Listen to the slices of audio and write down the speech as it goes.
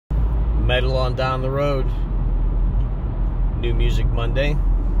Metal on down the road. New Music Monday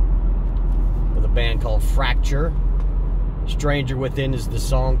with a band called Fracture. Stranger Within is the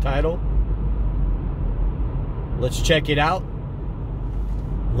song title. Let's check it out.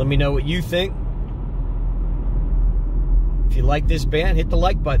 Let me know what you think. If you like this band, hit the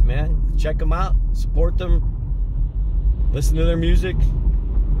like button, man. Check them out, support them, listen to their music.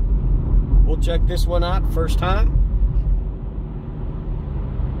 We'll check this one out first time.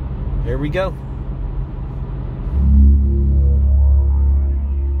 Here we go.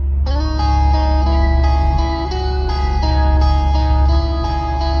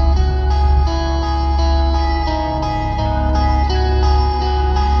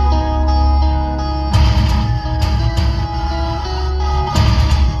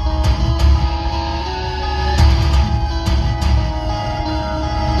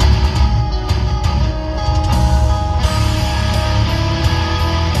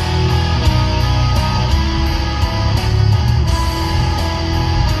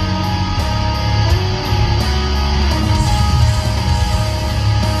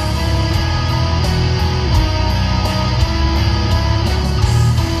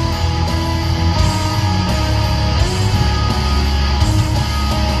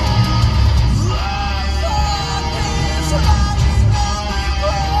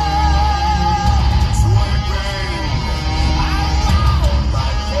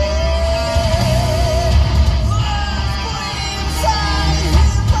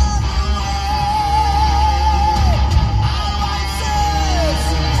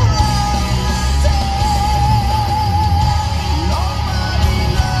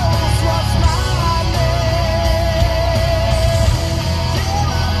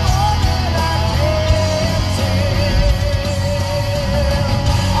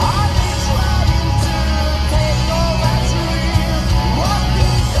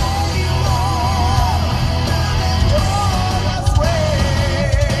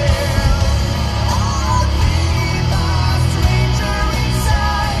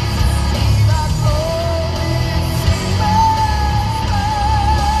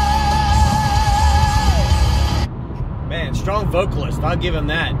 Strong vocalist, I'll give him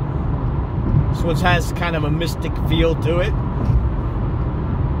that. This one has kind of a mystic feel to it.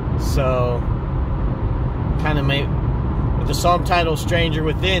 So, kind of with the song title Stranger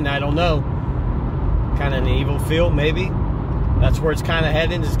Within, I don't know. Kind of an evil feel, maybe. That's where it's kind of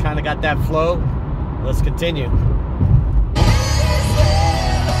heading. It's kind of got that flow. Let's continue.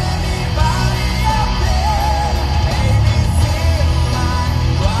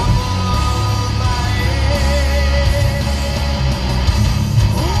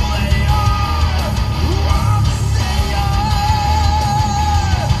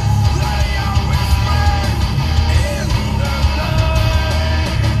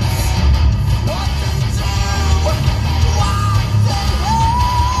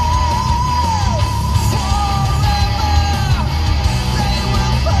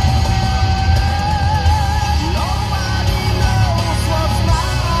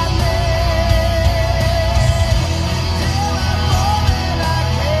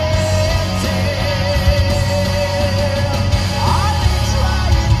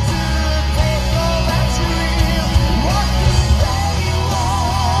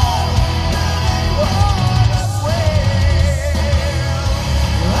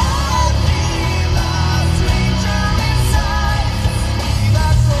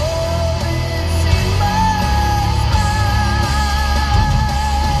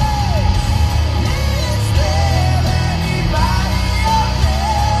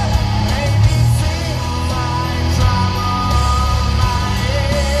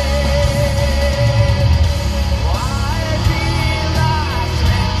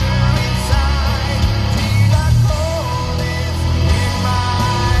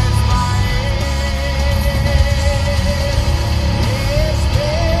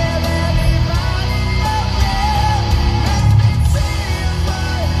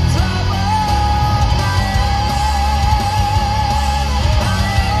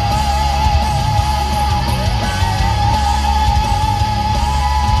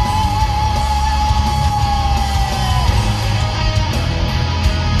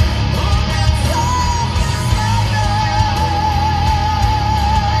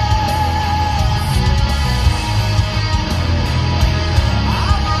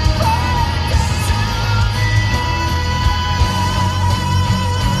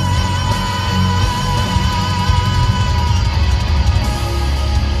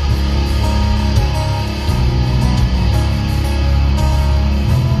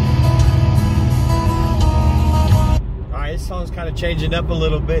 Changing up a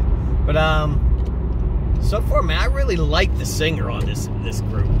little bit. But so far, man, I really like the singer on this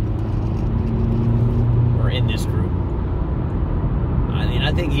group, or in this group. I mean,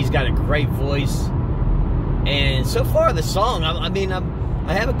 I think he's got a great voice, and so far the song,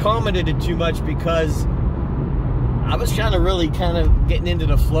 I haven't commented it too much because I was trying to really kind of getting into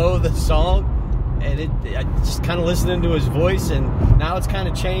the flow of the song, and I just kind of listening to his voice, and now it's kind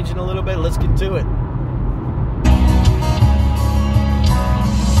of changing a little bit. Let's get to it.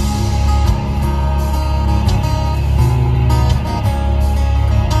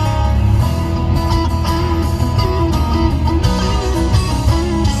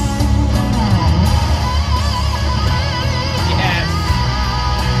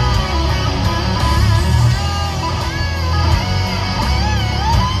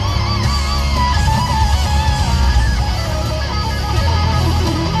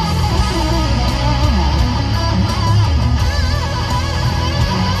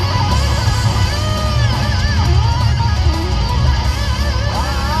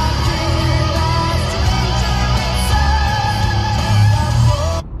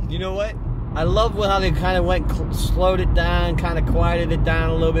 I love how they kind of slowed it down, kind of quieted it down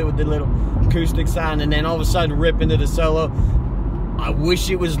a little bit with the little acoustic sound, and then all of a sudden rip into the solo. I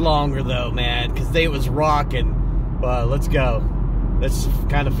wish it was longer though, man, because they was rocking. But let's go. Let's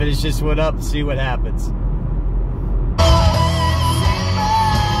kind of finish this one up and see what happens.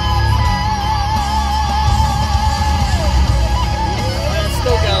 It's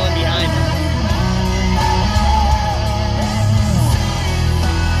still going behind them.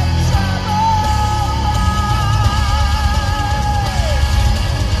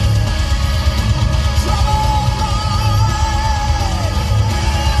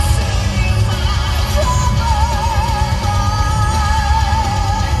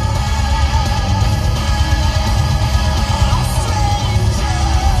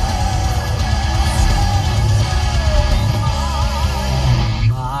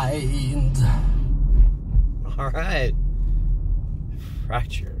 Alright.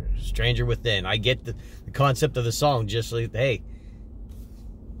 Fracture. Stranger Within. I get the concept of the song. Just like, hey,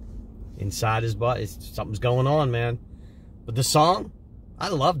 inside his body, something's going on, man. But the song, I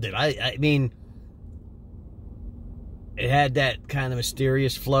loved it. I mean, it had that kind of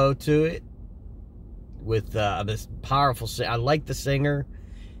mysterious flow to it with this powerful. I like the singer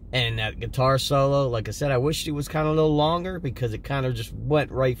and that guitar solo. Like I said, I wish it was kind of a little longer because it kind of just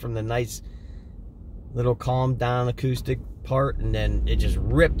went right from the nice little calm down acoustic part, and then it just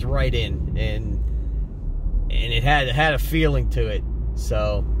ripped right in, and it had a feeling to it.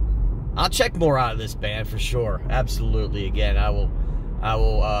 So I'll check more out of this band for sure. Absolutely. Again, I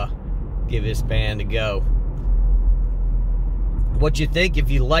will give this band a go. What you think?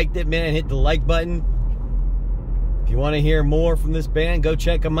 If you liked it, man, hit the like button. If you want to hear more from this band, go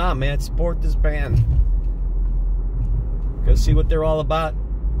check them out, man. Support this band. Go see what they're all about.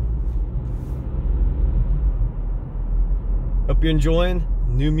 Hope you're enjoying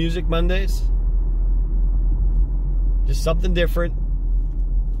New Music Mondays. Just something different.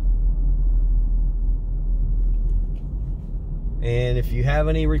 And if you have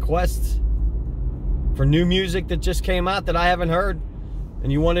any requests for new music that just came out that I haven't heard,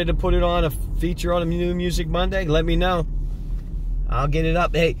 and you wanted to put it on a feature on a New Music Monday, let me know. I'll get it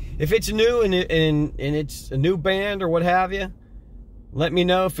up. Hey, if it's new and it's a new band or what have you, let me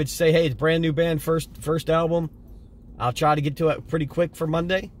know. If it's, say, hey, it's brand new band, first album, I'll try to get to it pretty quick for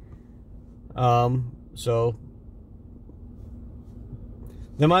Monday. So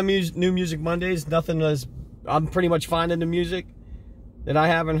then my New Music Mondays, nothing is. I'm pretty much finding the music that I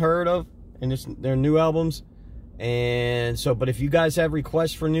haven't heard of, and their new albums. And so, but if you guys have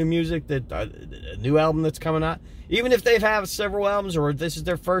requests for new music, that a new album that's coming out, even if they've had several albums or if this is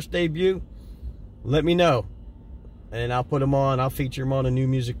their first debut, let me know, and I'll put them on. I'll feature them on a New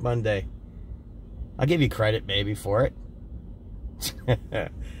Music Monday. I'll give you credit maybe for it.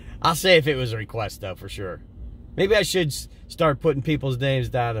 I'll say if it was a request though, for sure. Maybe I should start putting people's names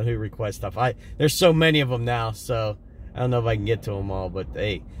down on who request stuff. There's so many of them now, so I don't know if I can get to them all. But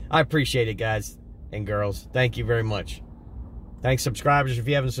hey, I appreciate it, guys and girls. Thank you very much. Thanks, subscribers. If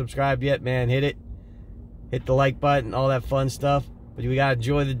you haven't subscribed yet, man, hit it. Hit the like button, all that fun stuff. But we gotta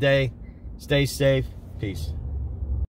enjoy the day. Stay safe. Peace.